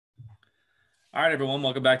All right, everyone.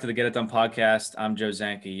 Welcome back to the Get It Done podcast. I'm Joe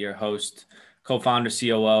Zanke, your host, co-founder,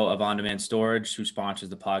 COO of On Demand Storage, who sponsors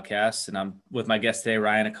the podcast. And I'm with my guest today,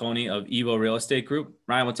 Ryan Acone of Evo Real Estate Group.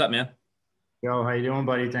 Ryan, what's up, man? Yo, how you doing,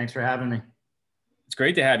 buddy? Thanks for having me. It's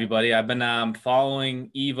great to have you, buddy. I've been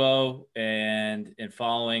following Evo and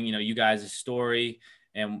following, you guys' story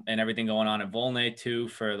and everything going on at Volney too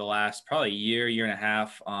for the last probably year and a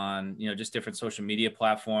half on, just different social media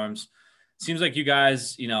platforms. Seems like you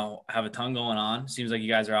guys, have a ton going on. Seems like you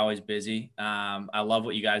guys are always busy. I love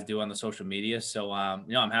what you guys do on the social media. So, I'm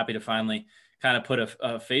happy to finally kind of put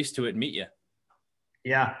a face to it and meet you.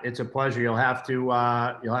 Yeah, it's a pleasure. You'll have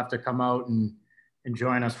to come out and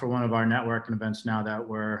join us for one of our networking events now that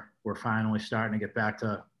we're finally starting to get back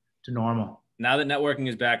to normal. Now that networking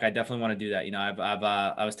is back, I definitely want to do that.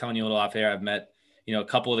 I was telling you a little off air. I've met, a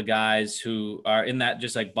couple of the guys who are in that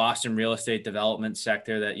just like Boston real estate development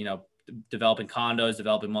sector that, developing condos,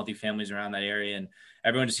 developing multifamilies around that area. And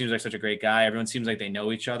everyone just seems like such a great guy. Everyone seems like they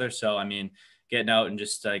know each other. So, I mean, getting out and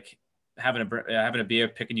just like having a beer,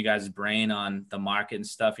 picking you guys' brain on the market and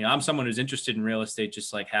stuff. I'm someone who's interested in real estate,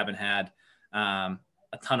 just like haven't had a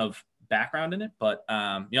ton of background in it, but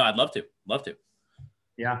I'd love to.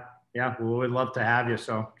 Yeah, yeah, we would love to have you.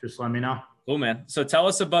 So just let me know. Cool, man. So tell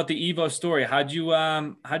us about the Evo story. How'd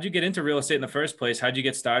you get into real estate in the first place? How'd you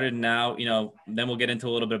get started? And now, then we'll get into a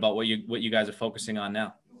little bit about what you guys are focusing on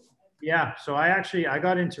now. Yeah, so I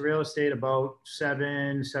got into real estate about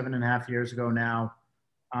 7.5 years ago now.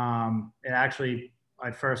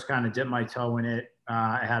 I first kind of dipped my toe in it.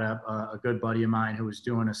 I had a good buddy of mine who was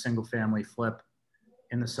doing a single family flip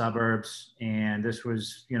in the suburbs. And this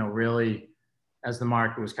was, really as the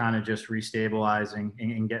market was kind of just restabilizing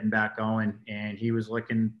and getting back going. And he was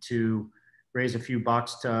looking to raise a few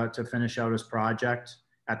bucks to finish out his project.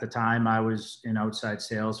 At the time, I was in outside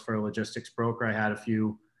sales for a logistics broker. I had a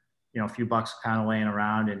few bucks kind of laying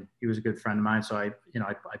around, and he was a good friend of mine. So I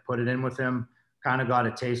put it in with him, kind of got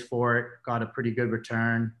a taste for it, got a pretty good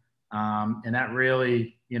return. And that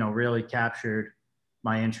really captured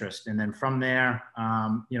my interest. And then from there,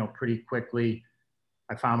 pretty quickly,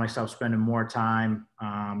 I found myself spending more time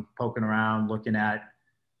poking around, looking at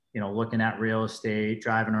real estate,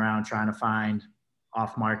 driving around, trying to find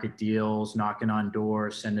off-market deals, knocking on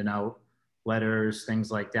doors, sending out letters,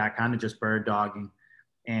 things like that, kind of just bird dogging.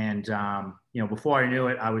 And, before I knew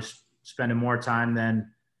it, I was spending more time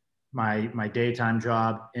than my daytime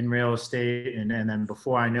job in real estate. And then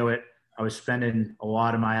before I knew it, I was spending a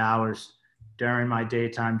lot of my hours during my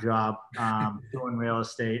daytime job doing real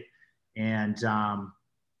estate. And,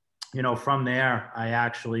 from there,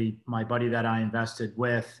 my buddy that I invested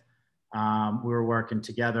with, we were working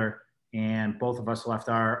together, and both of us left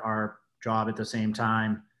our job at the same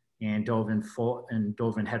time and dove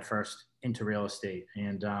in headfirst into real estate.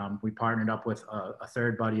 And we partnered up with a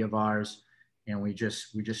third buddy of ours, and we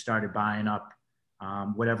just started buying up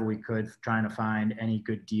whatever we could, trying to find any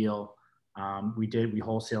good deal. We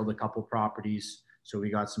wholesaled a couple properties, so we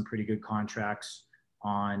got some pretty good contracts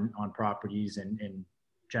on properties and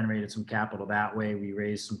generated some capital that way. We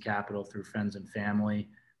raised some capital through friends and family,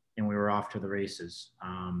 and we were off to the races.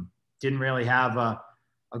 Didn't really have a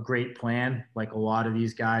great plan. Like a lot of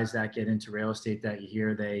these guys that get into real estate that you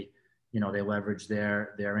hear, they leverage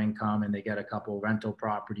their income and they get a couple rental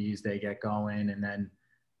properties, they get going, and then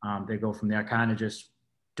they go from there. Kind of just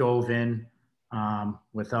dove in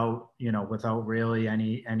without really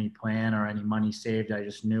any plan or any money saved. I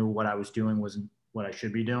just knew what I was doing wasn't what I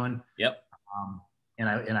should be doing. Yep. And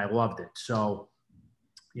I loved it. So,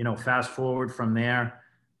 fast forward from there,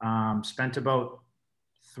 spent about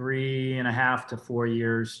 3.5 to 4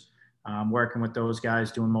 years working with those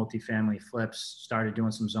guys, doing multifamily flips, started doing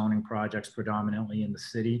some zoning projects predominantly in the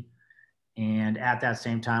city. And at that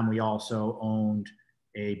same time, we also owned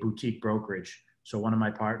a boutique brokerage. So one of my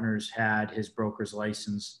partners had his broker's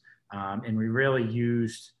license, and we really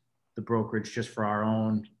used the brokerage just for our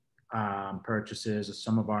own purchases,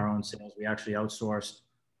 some of our own sales. We actually outsourced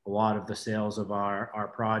a lot of the sales of our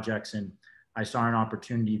projects. And I saw an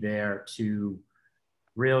opportunity there to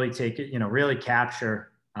really take it, really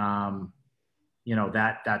capture,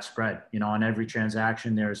 that spread. On every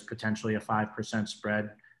transaction, there's potentially a 5%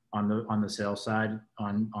 spread on the sales side,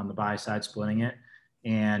 on the buy side, splitting it.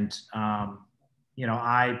 And,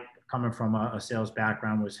 I, coming from a sales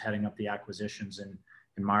background, was heading up the acquisitions and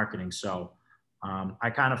marketing. So I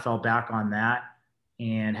kind of fell back on that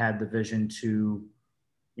and had the vision to,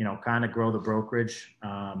 kind of grow the brokerage.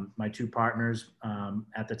 My two partners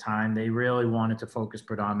at the time, they really wanted to focus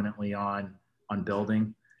predominantly on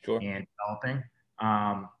building Sure. and developing.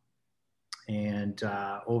 and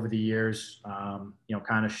over the years,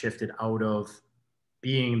 kind of shifted out of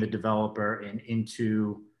being the developer and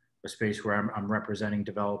into a space where I'm representing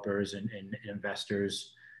developers and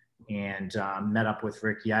investors, and met up with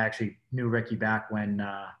Ricky. I actually knew Ricky back when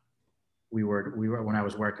we were when I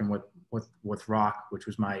was working with Rock, which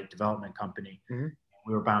was my development company. Mm-hmm.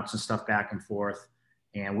 We were bouncing stuff back and forth,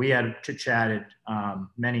 and we had chit-chatted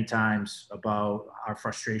many times about our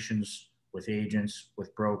frustrations with agents,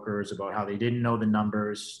 with brokers, about how they didn't know the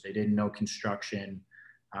numbers, they didn't know construction,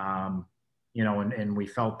 and we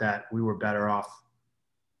felt that we were better off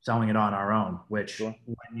selling it on our own, which Sure.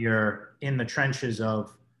 when you're in the trenches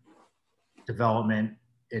of development,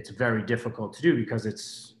 it's very difficult to do because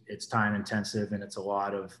it's time intensive and it's a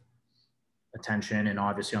lot of attention. And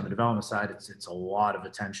obviously on the development side, it's a lot of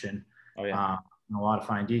attention, Oh yeah. and a lot of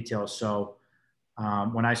fine details. So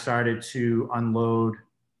when I started to unload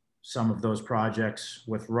some of those projects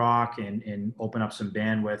with Rock and open up some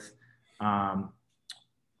bandwidth,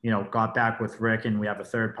 got back with Rick, and we have a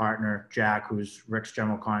third partner, Jack, who's Rick's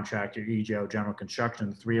general contractor, EJO General Construction.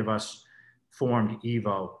 The three of us formed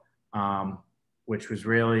Evo, which was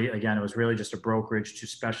really, again, it was really just a brokerage to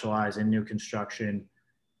specialize in new construction,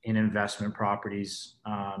 in investment properties,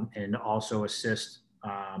 and also assist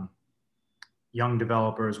young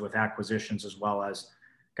developers with acquisitions as well as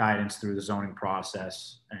guidance through the zoning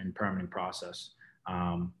process and permitting process.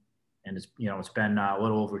 And it's been a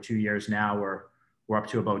little over 2 years now. We're up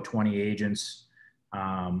to about 20 agents,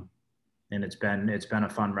 and it's been a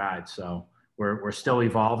fun ride. So we're still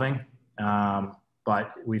evolving,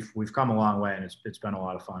 but we've come a long way, and it's been a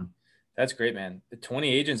lot of fun. That's great, man. The 20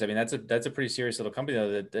 agents. I mean, that's a pretty serious little company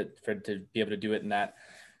though, to be able to do it in that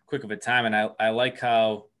quick of a time. And I like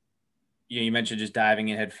how, you mentioned just diving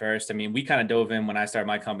in head first. I mean, we kind of dove in when I started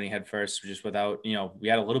my company head first, just without, we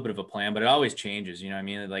had a little bit of a plan, but it always changes, what I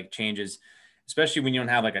mean? It like changes, especially when you don't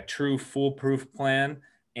have like a true foolproof plan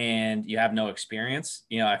and you have no experience,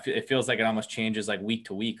 it feels like it almost changes like week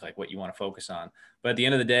to week, like what you want to focus on. But at the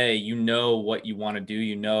end of the day, what you want to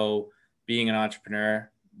do, being an entrepreneur,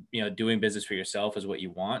 doing business for yourself is what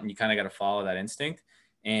you want. And you kind of got to follow that instinct.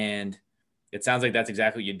 And it sounds like that's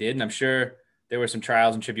exactly what you did. And I'm sure there were some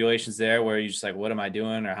trials and tribulations there where you're just like, what am I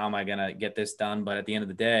doing? Or how am I going to get this done? But at the end of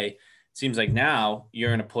the day, it seems like now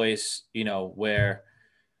you're in a place, where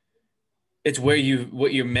it's what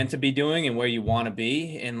you're meant to be doing and where you want to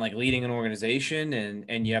be, and like leading an organization,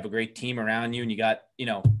 and you have a great team around you, and you got,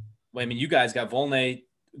 you guys got Volney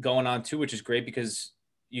going on too, which is great because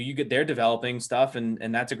you get, they're developing stuff,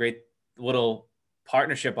 and that's a great little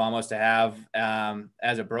partnership almost to have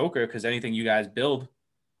as a broker, because anything you guys build,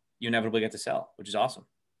 you inevitably get to sell, which is awesome.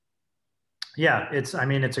 Yeah, it's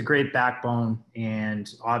a great backbone, and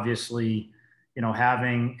obviously,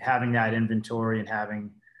 having that inventory and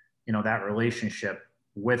having, that relationship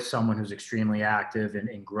with someone who's extremely active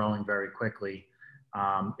and growing very quickly,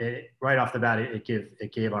 right off the bat,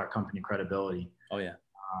 it gave our company credibility. Oh yeah.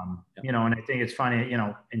 And I think it's funny,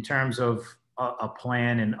 in terms of a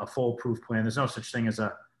plan and a foolproof plan, there's no such thing as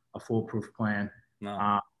a foolproof plan.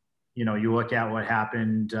 No. You look at what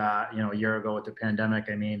happened, a year ago with the pandemic.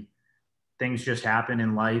 I mean, things just happen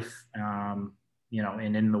in life, and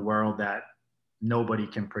in the world that nobody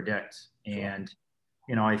can predict. Sure. And,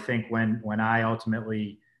 I think when I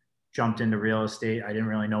ultimately jumped into real estate, I didn't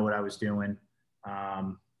really know what I was doing.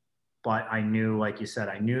 But I knew, like you said,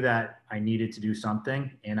 I knew that I needed to do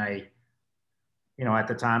something. And at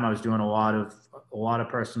the time I was doing a lot of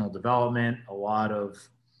personal development, a lot of,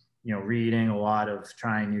 reading, a lot of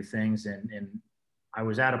trying new things. And I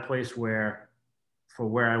was at a place where, for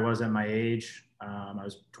where I was at my age, I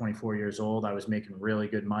was 24 years old. I was making really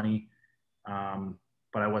good money,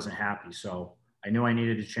 but I wasn't happy. So I knew I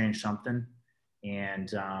needed to change something.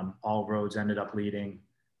 And all roads ended up leading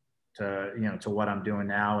to what I'm doing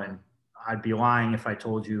now. And I'd be lying if I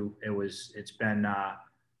told you it's been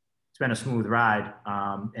a smooth ride,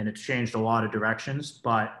 and it's changed a lot of directions.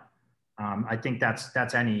 But I think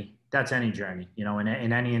that's any journey.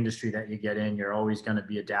 In any industry that you get in, you're always going to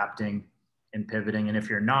be adapting and pivoting. And if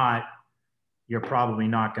you're not, you're probably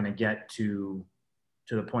not going to get to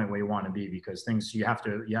the point where you want to be, because you have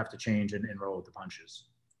to change and roll with the punches.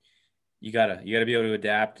 You gotta be able to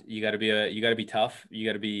adapt. You gotta be tough. You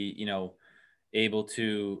gotta be, able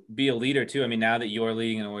to be a leader too. I mean, now that you're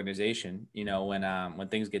leading an organization, when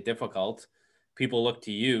things get difficult, people look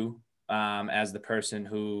to you as the person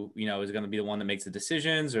who, is going to be the one that makes the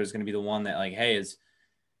decisions, or is going to be the one that, like, hey, is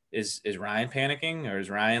Ryan panicking, or is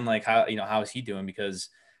Ryan like, how is he doing?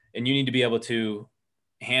 And you need to be able to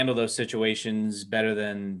handle those situations better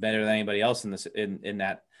than anybody else in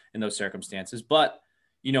those circumstances. But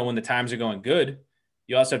when the times are going good,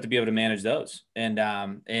 you also have to be able to manage those and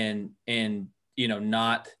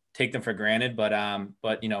not take them for granted,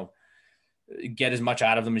 but get as much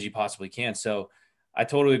out of them as you possibly can. So I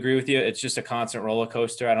totally agree with you. It's just a constant roller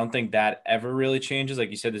coaster. I don't think that ever really changes. Like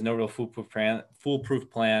you said, there's no real foolproof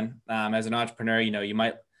plan. As an entrepreneur,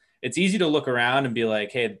 it's easy to look around and be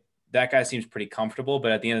like, hey, that guy seems pretty comfortable.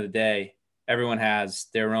 But at the end of the day, everyone has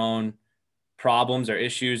their own problems or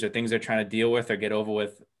issues or things they're trying to deal with or get over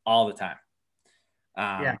with all the time.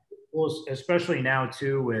 Yeah. Well, especially now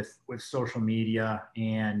too with social media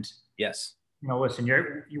and Yes. listen,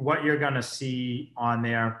 what you're going to see on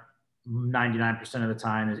there 99% of the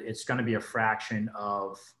time is it's going to be a fraction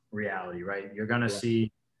of reality, right? You're going to Yeah.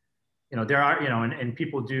 see, there are, and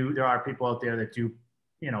there are people out there that do,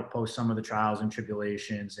 post some of the trials and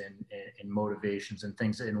tribulations and motivations and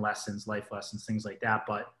things and lessons, life lessons, things like that.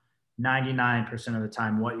 But 99% of the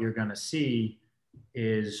time, what you're going to see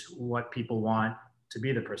is what people want to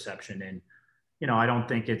be the perception. And I don't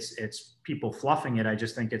think it's people fluffing it. I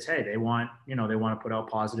just think it's, hey, they want to put out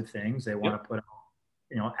positive things. They want Yep. to put out,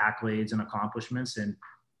 accolades and accomplishments. And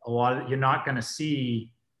you're not going to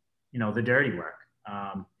see, the dirty work.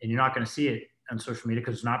 And you're not going to see it on social media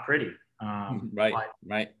because it's not pretty. Right. But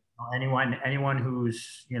Right. anyone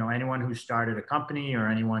who's started a company or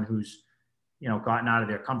anyone who's, gotten out of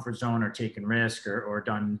their comfort zone or taken risk or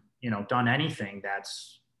done anything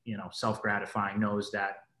that's, self-gratifying knows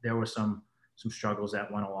that there were some struggles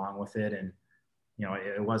that went along with it, and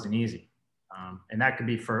it wasn't easy. And that could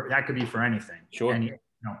be for anything, Sure. any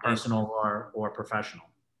personal or professional.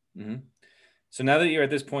 Mm-hmm. So now that you're at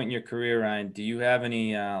this point in your career, Ryan, do you have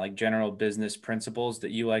any like general business principles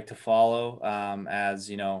that you like to follow as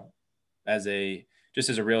a just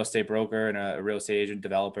as a real estate broker and a real estate agent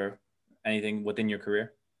developer, anything within your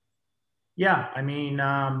career? Yeah, I mean,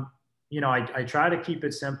 I try to keep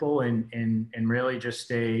it simple and really just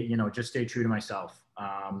stay true to myself.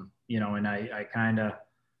 And I kind of,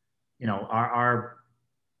 our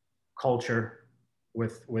culture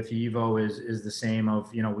with Evo is the same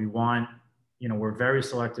of, we want, we're very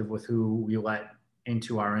selective with who we let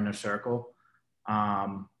into our inner circle. We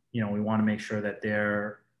want to make sure that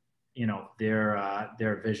their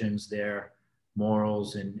visions, their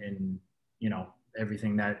morals and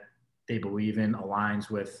everything that they believe in aligns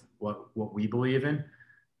with what we believe in.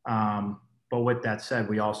 But with that said,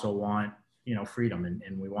 we also want, freedom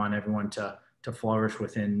and we want everyone to flourish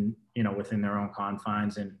within their own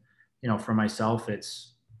confines. And, for myself,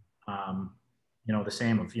 it's, the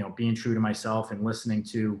same of, being true to myself and listening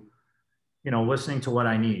to what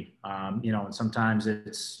I need. And sometimes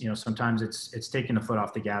it's taking the foot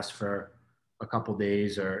off the gas for a couple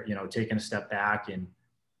days or, taking a step back and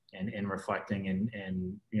reflecting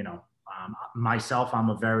and myself, I'm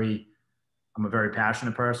a very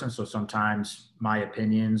passionate person. So sometimes my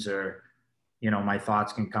opinions or, my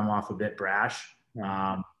thoughts can come off a bit brash.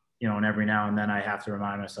 And every now and then I have to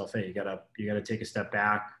remind myself, hey, you gotta take a step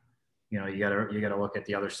back. You gotta look at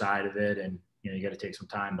the other side of it, and you gotta take some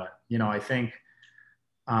time. But I think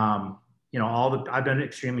I've been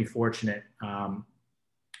extremely fortunate, and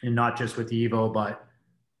not just with Evo, but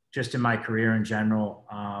just in my career in general,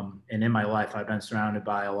 and in my life, I've been surrounded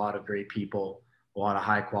by a lot of great people, a lot of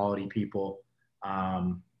high quality people,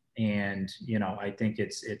 and I think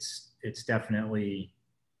it's definitely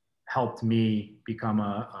helped me become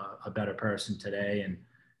a better person today. And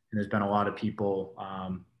there's been a lot of people,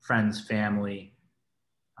 friends, family,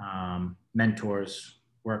 mentors,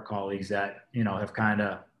 work colleagues that have kind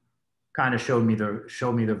of showed me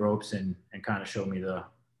the ropes and kind of showed me the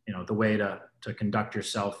way to conduct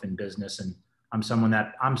yourself in business. And I'm someone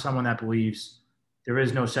that believes there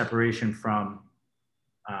is no separation from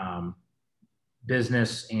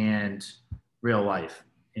business and real life.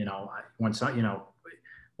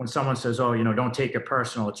 When someone says, "Oh, don't take it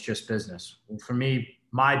personal, it's just business." Well, for me,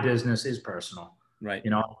 my business is personal. Right.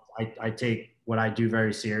 I take what I do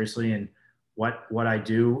very seriously, and what I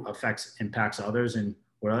do impacts others, and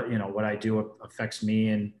what I do affects me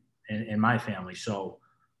and my family. So,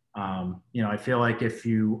 I feel like if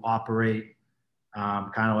you operate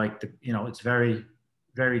kind of like it's very,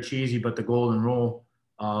 very cheesy, but the golden rule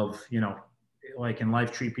of, like in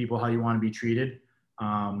life, treat people how you want to be treated.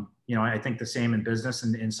 I think the same in business,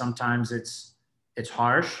 and sometimes it's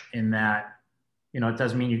harsh in that, it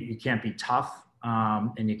doesn't mean you can't be tough,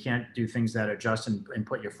 and you can't do things that are just and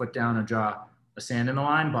put your foot down and draw a sand in the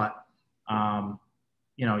line. But,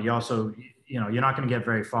 you also, you're not going to get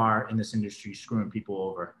very far in this industry screwing people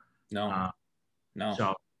over. No, no.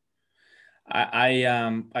 So I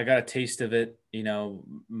got a taste of it,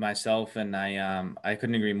 myself, and I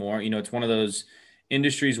couldn't agree more. It's one of those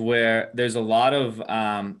industries where there's a lot of,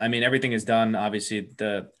 I mean, everything is done, obviously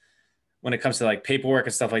when it comes to like paperwork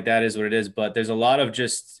and stuff like that is what it is, but there's a lot of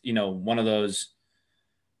just, one of those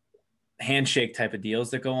handshake type of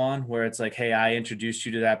deals that go on where it's like, hey, I introduced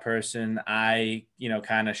you to that person. I,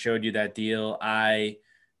 kind of showed you that deal. I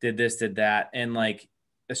did this, did that. And like,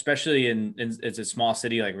 especially in it's a small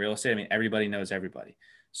city like real estate, I mean, everybody knows everybody.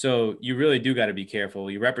 So you really do got to be careful.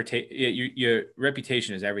 Your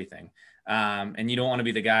reputation is everything. And you don't want to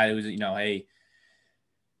be the guy who's, hey,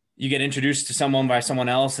 you get introduced to someone by someone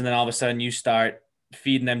else, and then all of a sudden you start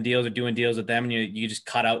feeding them deals or doing deals with them, and you just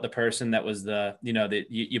cut out the person that was that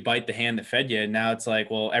you bite the hand that fed you. And now it's like,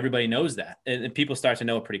 well, everybody knows that, and people start to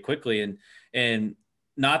know it pretty quickly. And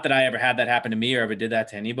not that I ever had that happen to me or ever did that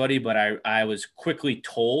to anybody, but I was quickly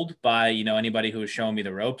told by anybody who was showing me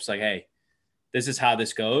the ropes, like, hey, this is how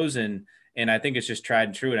this goes. And I think it's just tried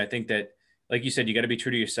and true. And I think that, like you said, you got to be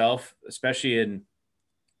true to yourself, especially in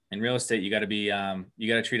real estate. You got to be you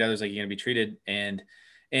got to treat others like you're going to be treated. And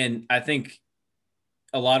I think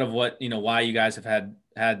a lot of what why you guys have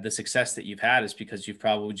had the success that you've had is because you've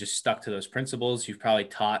probably just stuck to those principles. You've probably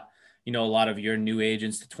taught a lot of your new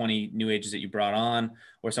agents, the 20 new agents that you brought on,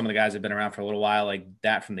 or some of the guys that have been around for a little while, like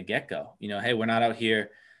that from the get-go. Hey, we're not out here,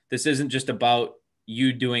 this isn't just about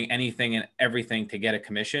you doing anything and everything to get a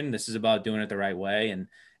commission. This is about doing it the right way,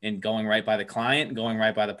 and going right by the client, going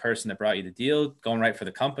right by the person that brought you the deal, going right for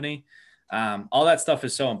the company. All that stuff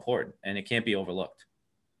is so important, and it can't be overlooked.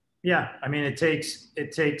 Yeah, I mean, it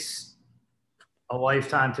takes a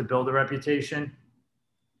lifetime to build a reputation.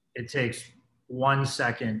 It takes 1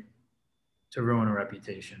 second to ruin a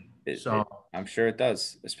reputation. I'm sure it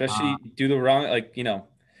does, Uh, especially do the wrong, like,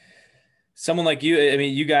 someone like you. I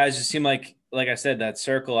mean, you guys just seem like I said, that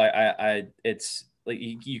circle, it's like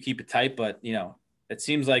you keep it tight, but it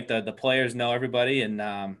seems like the players know everybody,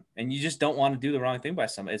 and you just don't want to do the wrong thing by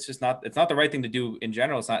somebody. It's not the right thing to do in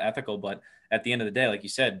general. It's not ethical, but at the end of the day, like you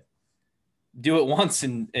said, do it once,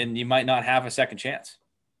 and you might not have a second chance.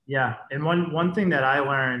 yeah, and one thing that I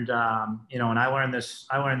learned, and I learned this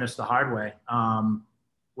the hard way,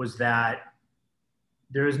 was that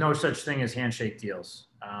there is no such thing as handshake deals.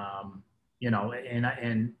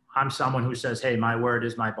 And I'm someone who says, hey, my word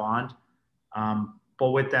is my bond.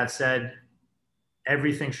 But with that said,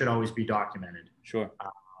 everything should always be documented. Sure.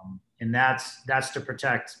 And that's to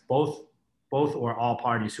protect both or all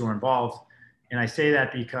parties who are involved. And I say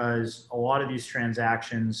that because a lot of these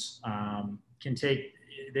transactions can take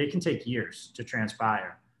years to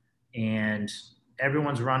transpire, and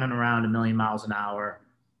everyone's running around a million miles an hour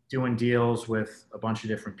doing deals with a bunch of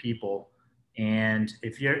different people. And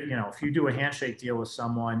if you do a handshake deal with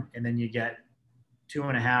someone and then you get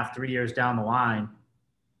 2.5, 3 years down the line,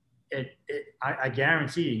 I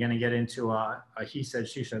guarantee you're going to get into a he said,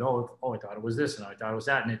 she said, I thought it was this and I thought it was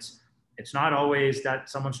that. And it's not always that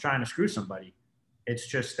someone's trying to screw somebody. It's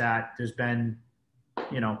just that there's been,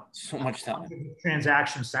 So much time.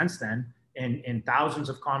 transactions since then, and thousands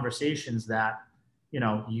of conversations that,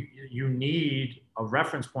 you need a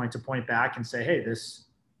reference point to point back and say, hey, this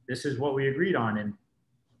is what we agreed on. And,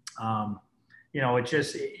 it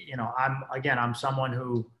just, I'm someone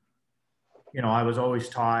who, I was always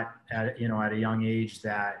taught at a young age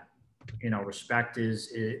that, respect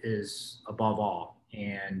is above all,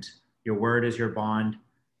 and your word is your bond.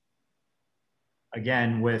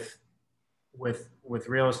 Again, with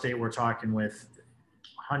real estate, we're talking with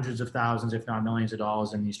hundreds of thousands, if not millions of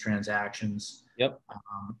dollars in these transactions. Yep.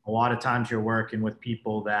 A lot of times you're working with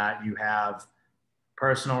people that you have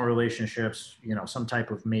personal relationships, some type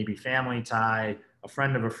of maybe family tie, a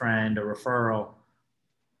friend of a friend, a referral.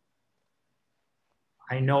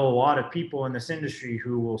 I know a lot of people in this industry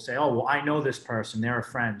who will say, oh, well, I know this person, they're a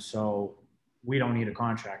friend, so we don't need a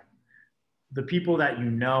contract. The people that you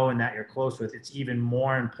know and that you're close with, it's even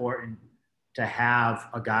more important to have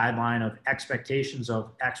a guideline of expectations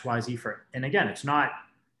of XYZ for. And again, it's not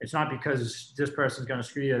because this person's going to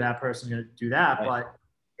screw you or that person's going to do that, right. But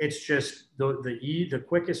it's just the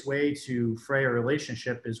quickest way to fray a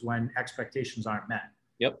relationship is when expectations aren't met.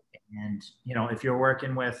 Yep. And if you're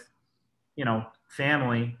working with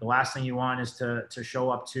family, the last thing you want is to show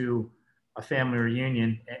up to a family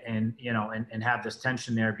reunion and have this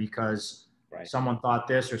tension there because right. Someone thought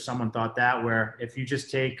this or someone thought that, where if you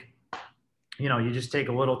just take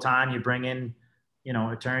a little time, you bring in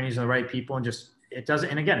attorneys and the right people, and it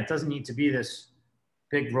doesn't need to be this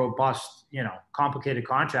big, robust, complicated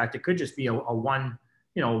contract. It could just be a one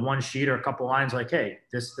sheet or a couple lines like, hey,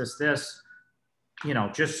 this,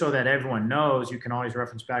 just so that everyone knows. You can always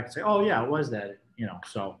reference back and say, oh yeah, it was that,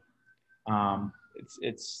 so.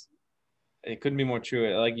 It's it couldn't be more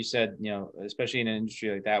true. Like you said, especially in an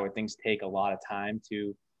industry like that where things take a lot of time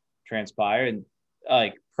to transpire, and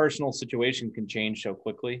like personal situation can change so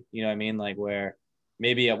quickly. You know what I mean? Like where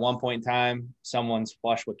maybe at one point in time someone's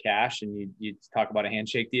flush with cash and you talk about a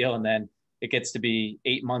handshake deal, and then it gets to be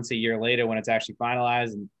 8 months, a year later when it's actually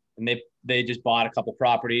finalized, and they just bought a couple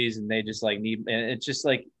properties and they just like need, and it's just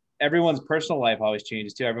like everyone's personal life always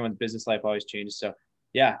changes too. Everyone's business life always changes. So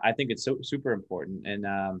yeah, I think it's so super important.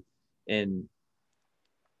 And in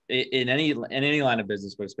in any line of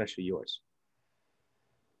business, but especially yours.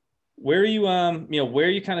 Where are you where are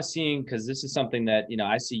you kind of seeing, because this is something that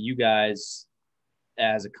I see you guys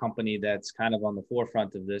as a company that's kind of on the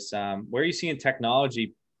forefront of this. Where are you seeing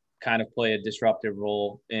technology kind of play a disruptive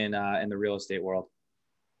role in the real estate world?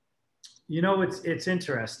 It's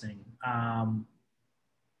interesting.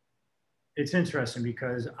 It's interesting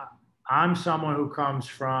because I'm someone who comes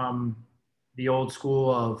from the old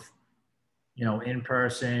school of, in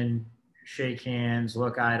person, shake hands,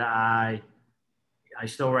 look eye to eye. I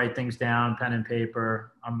still write things down, pen and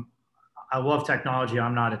paper. I love technology.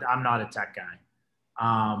 I'm not a tech guy.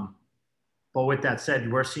 But with that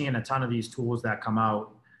said, we're seeing a ton of these tools that come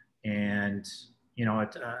out, and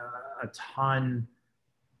a ton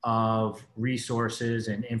of resources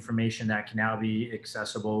and information that can now be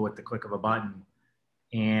accessible with the click of a button.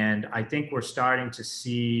 And I think we're starting to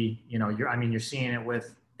see, you're seeing it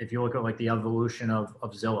with, if you look at like the evolution of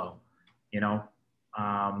Zillow, you know,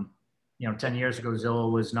 10 years ago,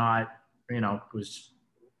 Zillow was not, was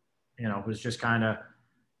just kind of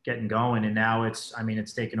getting going. And now it's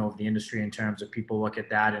taken over the industry in terms of people look at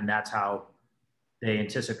that, and that's how they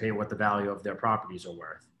anticipate what the value of their properties are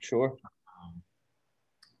worth. Sure.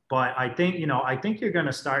 But I think you're going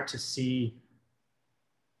to start to see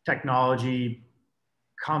technology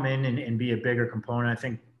come in and be a bigger component. I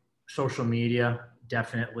think social media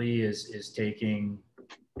definitely is taking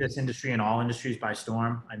this industry and all industries by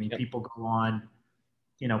storm. I mean, Yep. people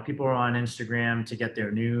are on Instagram to get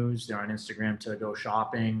their news. They're on Instagram to go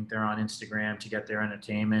shopping. They're on Instagram to get their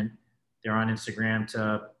entertainment. They're on Instagram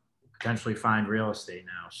to potentially find real estate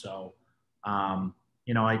now. So,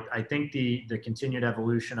 I think the continued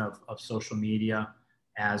evolution of social media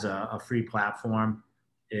as a free platform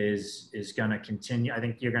is going to continue. I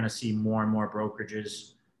think you're going to see more and more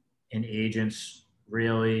brokerages and agents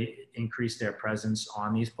really increase their presence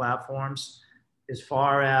on these platforms. As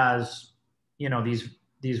far as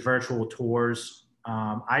these virtual tours,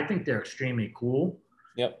 I think they're extremely cool.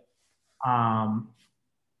 Yep.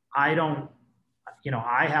 I don't,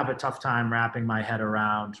 I have a tough time wrapping my head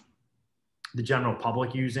around the general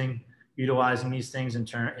public utilizing these things and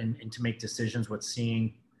to make decisions with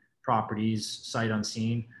seeing properties sight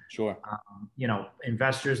unseen. Sure.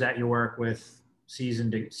 Investors that you work with,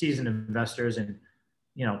 seasoned investors, and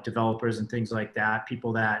developers and things like that,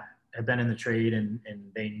 people that have been in the trade and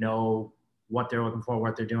they know what they're looking for,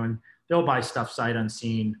 what they're doing. They'll buy stuff sight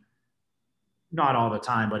unseen. Not all the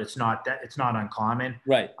time, but it's not uncommon.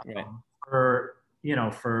 Right. For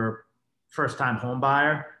first time home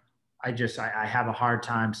buyer, I have a hard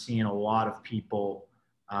time seeing a lot of people,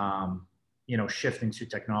 shifting to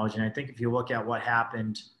technology. And I think if you look at what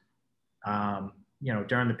happened,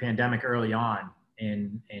 during the pandemic early on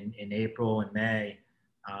in April and May,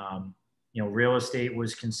 real estate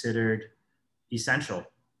was considered essential.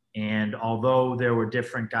 And although there were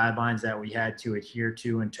different guidelines that we had to adhere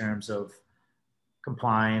to in terms of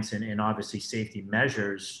compliance and obviously safety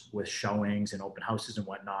measures with showings and open houses and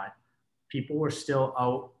whatnot, people were still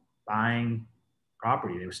out buying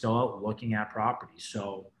property. They were still out looking at property.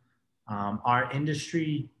 So our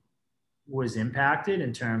industry was impacted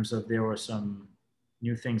in terms of there were some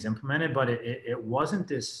new things implemented, but it wasn't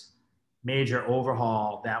this major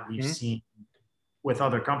overhaul that we've seen with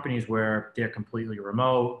other companies where they're completely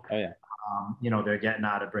remote. Oh yeah. They're getting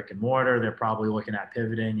out of brick and mortar. They're probably looking at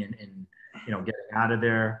pivoting and getting out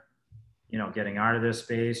of their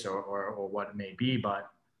space or what it may be. But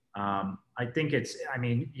I think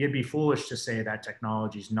you'd be foolish to say that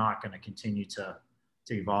technology is not going to continue to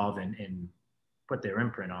evolve and put their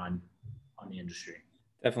imprint on the industry.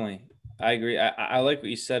 Definitely. I agree. I like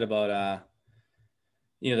what you said about,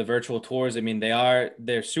 the virtual tours. I mean,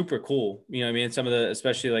 they're super cool. You know what I mean? Some of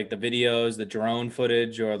especially like the videos, the drone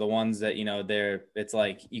footage, or the ones that, it's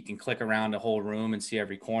like you can click around a whole room and see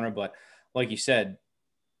every corner. But like you said,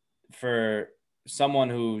 for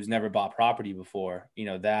someone who's never bought property before,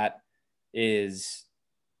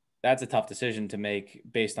 that's a tough decision to make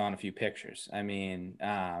based on a few pictures. I mean,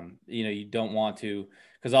 you don't want to,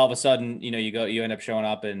 because all of a sudden, you end up showing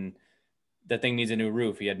up and the thing needs a new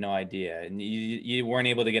roof. You had no idea, and you weren't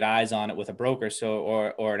able to get eyes on it with a broker,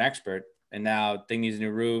 or an expert. And now thing needs a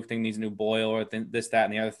new roof, thing needs a new boiler, this, that,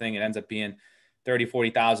 and the other thing. It ends up being 30,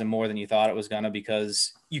 40,000 more than you thought it was going to,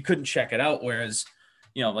 because you couldn't check it out. Whereas,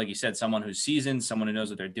 you know, like you said, someone who's seasoned, someone who knows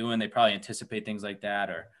what they're doing, they probably anticipate things like that,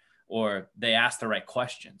 or they ask the right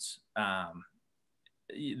questions.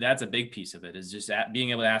 That's a big piece of it, is just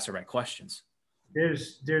being able to ask the right questions.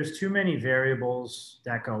 There's too many variables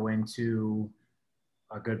that go into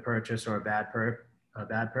a good purchase or a bad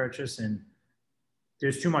purchase, and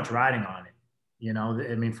there's too much riding on it. You know,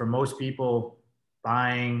 I mean, for most people,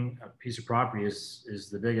 buying a piece of property is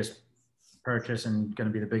the biggest purchase and going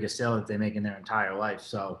to be the biggest sale that they make in their entire life.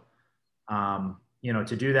 So, you know,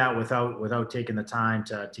 to do that without taking the time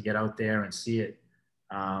to get out there and see it,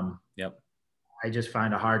 Yep. I just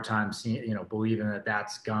find a hard time seeing, you know, believing that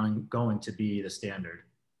that's going to be the standard.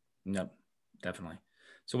 Yep, definitely.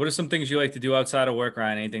 So what are some things you like to do outside of work,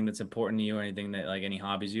 Ryan? Anything that's important to you, or anything that, like, any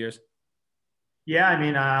hobbies of yours? Yeah, I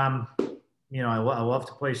mean, you know, I love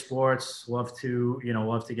to play sports. Love to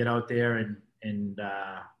get out there and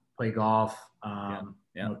play golf. Yeah.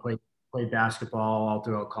 You know, play basketball all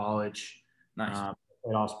throughout college. Nice.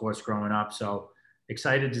 Played all sports growing up. So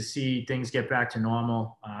excited to see things get back to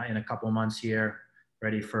normal in a couple of months here.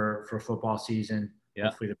 Ready for football season. Yeah.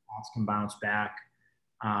 Hopefully the Pats can bounce back.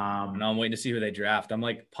 And I'm waiting to see who they draft. I'm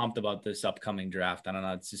like pumped about this upcoming draft. I don't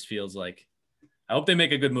know. It just feels like, I hope they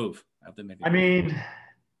make a good move. I mean,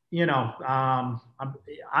 you know,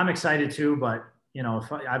 I'm excited too, but you know,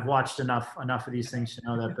 I've watched enough of these things to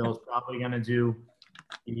know that Bill's probably going to do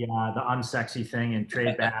the unsexy thing and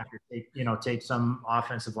trade back, or take some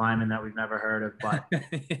offensive lineman that we've never heard of. But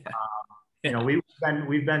yeah. You know,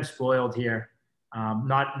 we've been spoiled here.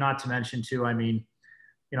 Not to mention too, I mean,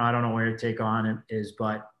 you know, I don't know where your take on it is,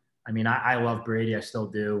 but I mean, I love Brady. I still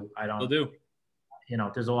do. I don't. Still do. You know,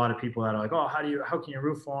 there's a lot of people that are like, oh, how can you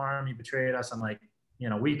root for him? He betrayed us. I'm like, you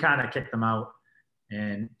know, we kind of kicked him out,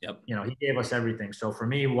 and Yep. you know, he gave us everything. So for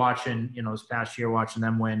me, watching, you know, this past year, watching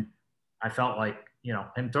them win, I felt like, you know,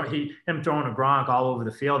 him throwing a Gronk all over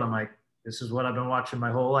the field. I'm like, this is what I've been watching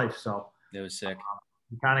my whole life. So it was sick.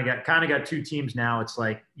 We kind of got two teams now. It's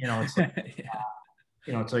like, you know, it's like, yeah.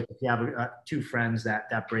 You know, it's like if you have two friends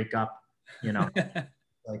that break up, you know,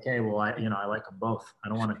 like, hey, well, I like them both. I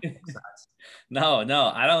don't want to pick sides. No,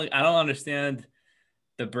 I don't understand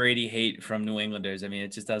the Brady hate from New Englanders. I mean,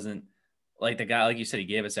 it just doesn't, like, the guy, like you said, he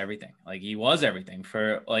gave us everything. Like, he was everything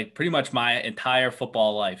for, like, pretty much my entire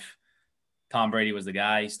football life. Tom Brady was the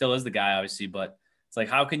guy. He still is the guy, obviously, but it's like,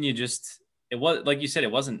 how can you just, it was, like you said,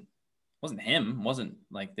 it wasn't him. It wasn't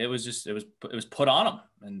like, it was put on him,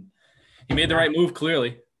 and he made the right move,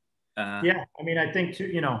 clearly. Yeah. I mean, I think too,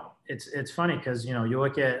 you know, it's funny because, you know, you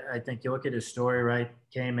look at his story, right?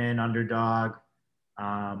 Came in underdog,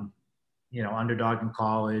 you know, underdog in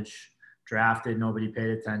college, drafted, nobody paid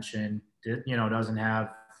attention, you know, doesn't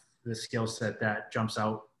have the skill set that jumps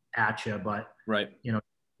out at you, but, right. You know,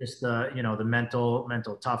 just the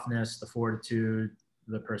mental toughness, the fortitude,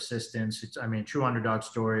 the persistence. I mean, true underdog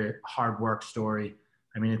story, hard work story.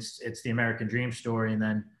 I mean, it's the American dream story. And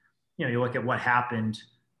then, you know, you look at what happened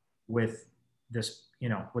with this, you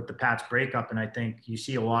know, with the Pats breakup. And I think you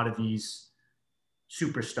see a lot of these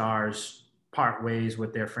superstars part ways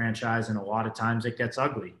with their franchise. And a lot of times it gets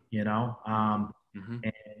ugly, you know?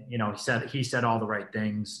 And, you know, he said all the right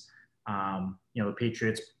things. You know, the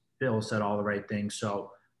Patriots, Bill said all the right things. So,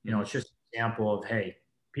 you know, it's just an example of, hey,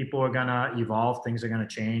 people are going to evolve. Things are going to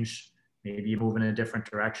change. Maybe you move in a different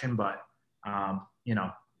direction, but, you know,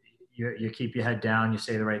 you keep your head down, you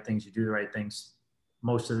say the right things, you do the right things.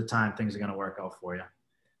 Most of the time, things are going to work out for you.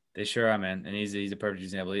 They sure are, man. And he's a perfect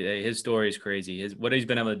example. His story is crazy. What he's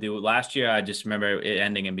been able to do last year, I just remember it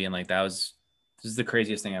ending and being like, this is the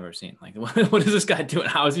craziest thing I've ever seen. Like, what is this guy doing?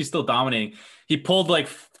 How is he still dominating? He pulled like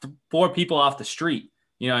 4 people off the street.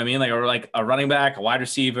 You know what I mean? Like a running back, a wide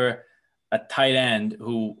receiver, a tight end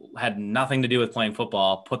who had nothing to do with playing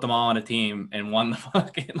football, put them all on a team and won the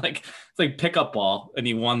fucking, like, it's like pickup ball, and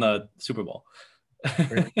he won the Super Bowl.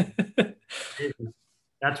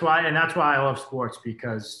 That's why I love sports,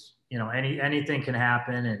 because, you know, anything can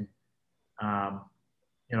happen. And,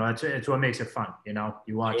 you know, it's what makes it fun. You know,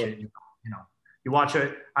 you watch it, you watch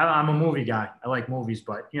it. I'm a movie guy. I like movies,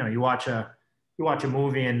 but, you know, you watch a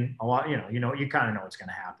movie and a lot, you kind of know what's going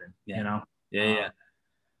to happen, yeah. You know? Yeah.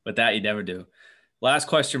 But that you never do. Last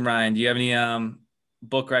question, Ryan. Do you have any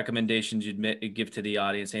book recommendations you'd give to the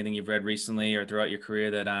audience? Anything you've read recently or throughout your career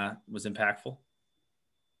that was impactful?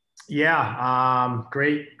 Yeah.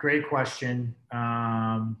 Great question.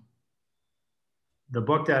 The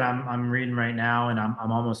book that I'm reading right now, and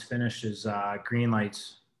I'm almost finished, is Green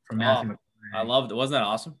Lights from Matthew McConaughey. I loved it. Wasn't that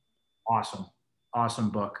awesome? Awesome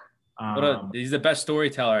book. He's the best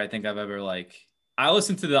storyteller I think I've ever like. I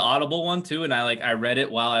listened to the Audible one too, and I read it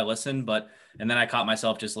while I listened, and then I caught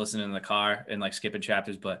myself just listening in the car and like skipping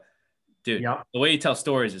chapters. But dude, Yep. the way he tells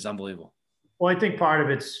stories is unbelievable. Well, I think part of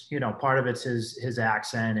it's his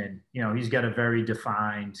accent, and he's got a very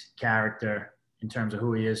defined character in terms of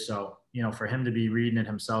who he is. So for him to be reading it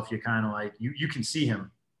himself, you're kind of like you can see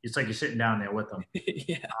him. It's like you're sitting down there with him.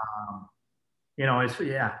 Yeah. Um,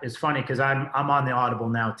 it's funny because I'm on the Audible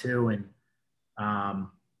now too, and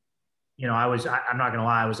um, I'm not gonna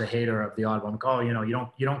lie, I was a hater of the Audible. I'm like, oh,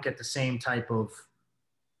 you don't get the same type of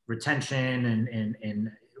retention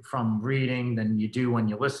and from reading than you do when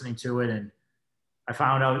you're listening to it. And I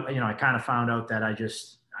kind of found out that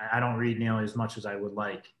I don't read nearly as much as I would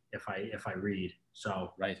like if I read.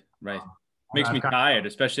 So Right. um, Makes I've me kind tired,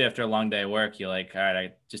 especially after a long day of work. You're like, all right,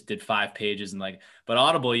 I just did 5 pages and like, but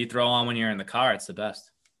Audible, you throw on when you're in the car. It's the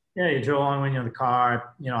best. yeah, you drill along when you're in the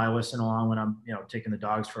car. I listen along when I'm taking the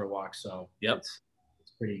dogs for a walk. So Yep. it's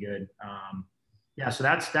pretty good. Yeah, so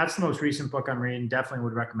that's the most recent book I'm reading. Definitely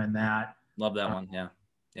would recommend that. Love that Uh, one. Yeah.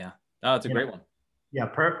 Yeah. Oh, it's a you know, great one. yeah,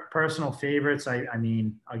 personal favorites. I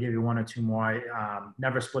mean, I'll give you one or two more.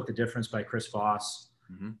 Never Split the Difference by Chris Voss.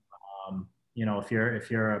 Mm-hmm. If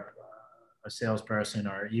you're a salesperson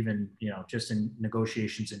or even just in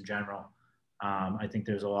negotiations in general, I think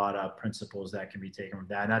there's a lot of principles that can be taken from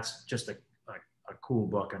that. And that's just a cool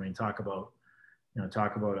book. I mean, talk about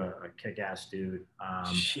a kick-ass dude,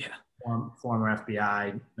 Yeah. former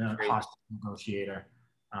FBI hostage negotiator.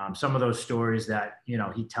 Some of those stories that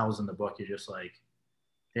he tells in the book, you're just like,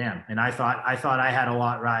 damn. And I thought I had a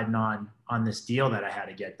lot riding on this deal that I had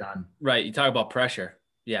to get done. Right. You talk about pressure.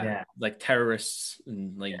 Yeah. Yeah, Like terrorists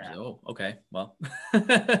and like, yeah. oh, okay. Well,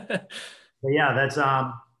 But yeah, that's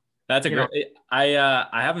that's a you know, great,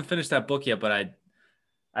 I haven't finished that book yet, but I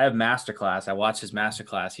have masterclass. I watched his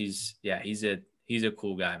masterclass. He's a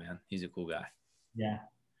cool guy, man. He's a cool guy. yeah.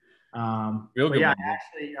 Real But good yeah,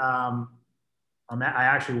 one, dude. I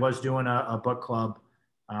actually was doing a book club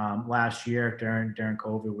last year during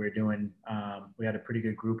COVID. We had a pretty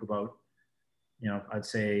good group, about I'd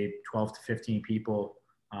say 12 to 15 people.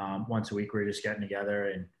 Once a week, we were just getting together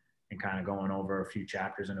and kind of going over a few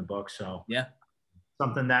chapters in a book. So Yeah.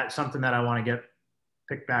 something that I want to get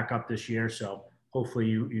picked back up this year. So hopefully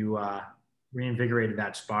you reinvigorated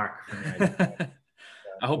that spark for me.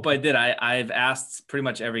 I hope I did. I've asked pretty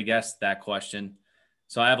much every guest that question.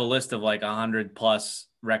 So I have a list of like 100+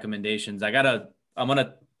 recommendations. I'm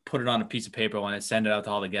gonna put it on a piece of paper when I send it out to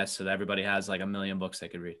all the guests so that everybody has like a million books they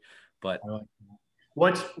could read. But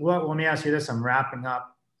Let me ask you this. I'm wrapping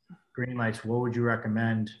up green lights. What would you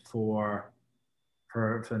recommend for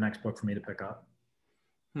the next book for me to pick up?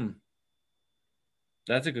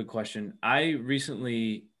 that's a good question. I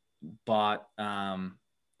recently bought and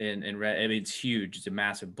read. I mean, it's huge. It's a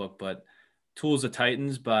massive book, but Tools of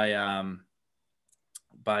Titans by oh,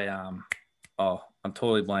 I'm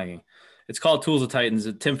totally blanking. It's called Tools of Titans.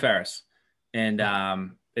 Tim Ferriss, and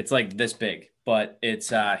it's like this big, but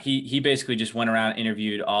it's he basically just went around and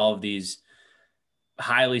interviewed all of these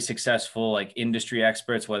highly successful like industry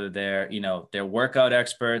experts, whether they're workout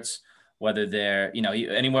experts, whether they're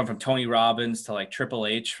anyone from Tony Robbins to like Triple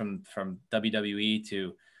H from WWE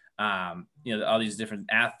to all these different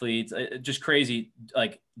athletes, just crazy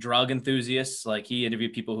like drug enthusiasts. Like he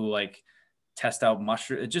interviewed people who like test out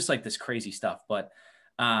mushrooms, just like this crazy stuff. But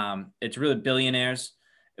it's really billionaires,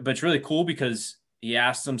 but it's really cool because he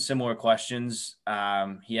asked them similar questions.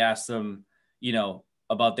 He asked them,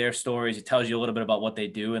 about their stories. He tells you a little bit about what they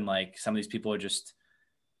do. And like some of these people are just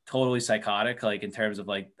totally psychotic, like in terms of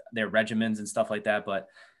like their regimens and stuff like that. But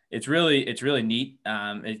it's really neat.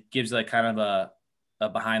 It gives like kind of a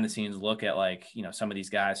behind the scenes look at like, some of these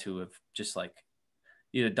guys who have just like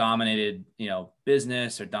either dominated,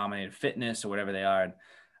 business or dominated fitness or whatever they are. And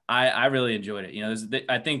I really enjoyed it.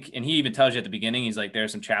 I think, and he even tells you at the beginning, he's like,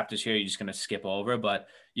 there's some chapters here you're just going to skip over, but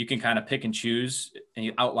you can kind of pick and choose. And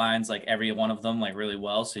he outlines like every one of them like really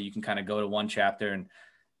well. So you can kind of go to one chapter and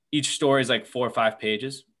each story is like 4 or 5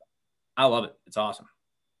 pages. I love it. It's awesome.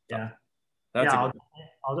 So Yeah, that's yeah. a I'll, good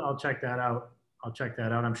one. I'll check that out. I'll check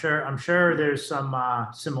that out. I'm sure there's some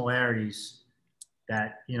similarities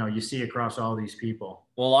that you see across all these people.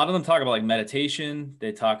 Well, a lot of them talk about like meditation.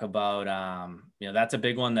 They talk about, that's a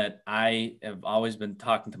big one that I have always been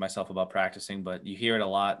talking to myself about practicing, but you hear it a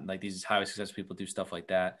lot. Like these highly successful people do stuff like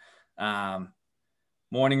that.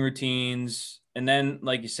 Morning routines. And then,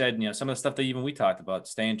 like you said, some of the stuff that even we talked about,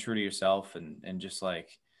 staying true to yourself and just like,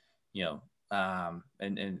 and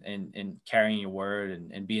carrying your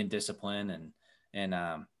word and being disciplined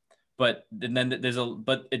but then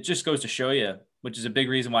but it just goes to show you, which is a big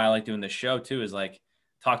reason why I like doing this show too, is like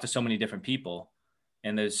talk to so many different people.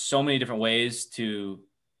 And there's so many different ways to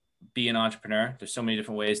be an entrepreneur. There's so many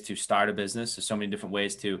different ways to start a business. There's so many different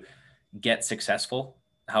ways to get successful,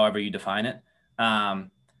 however you define it.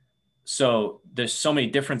 So there's so many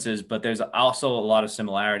differences, but there's also a lot of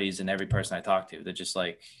similarities in every person I talk to. They're just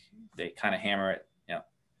like, they kind of hammer it.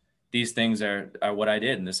 These things are what I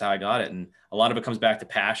did, and this is how I got it. And a lot of it comes back to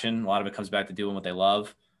passion. A lot of it comes back to doing what they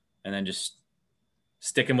love, and then just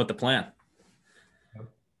sticking with the plan.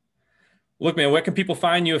 Look, man, where can people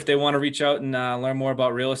find you if they want to reach out and learn more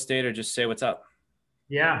about real estate or just say what's up?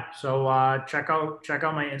 Yeah. So check out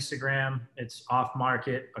my Instagram. It's off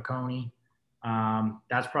market Acone.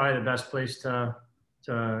 That's probably the best place to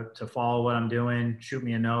follow what I'm doing. Shoot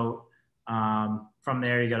me a note. From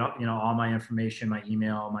there, you get all my information, my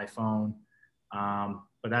email, my phone.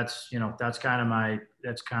 But that's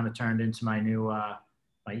kind of turned into my new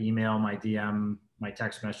my email, my DM, my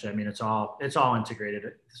text message. I mean, it's all integrated.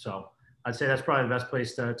 So I'd say that's probably the best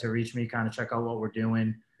place to reach me. Kind of check out what we're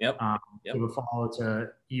doing. Yep. Give a follow to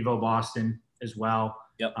Evo Boston as well.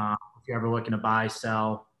 Yep. If you're ever looking to buy,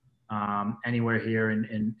 sell anywhere here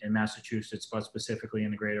in Massachusetts, but specifically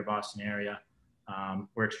in the greater Boston area.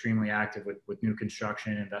 We're extremely active with new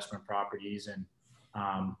construction, investment properties, and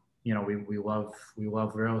we love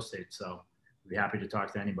real estate. So we'd be happy to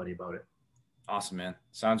talk to anybody about it. Awesome, man.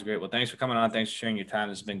 Sounds great. Well, thanks for coming on. Thanks for sharing your time.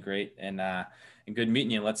 This has been great and good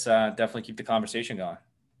meeting you. Let's definitely keep the conversation going.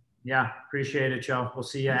 Yeah, appreciate it, Joe. We'll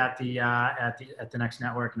see you at the next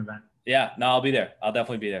networking event. Yeah, no, I'll be there. I'll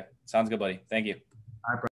definitely be there. Sounds good, buddy. Thank you. All right, bro.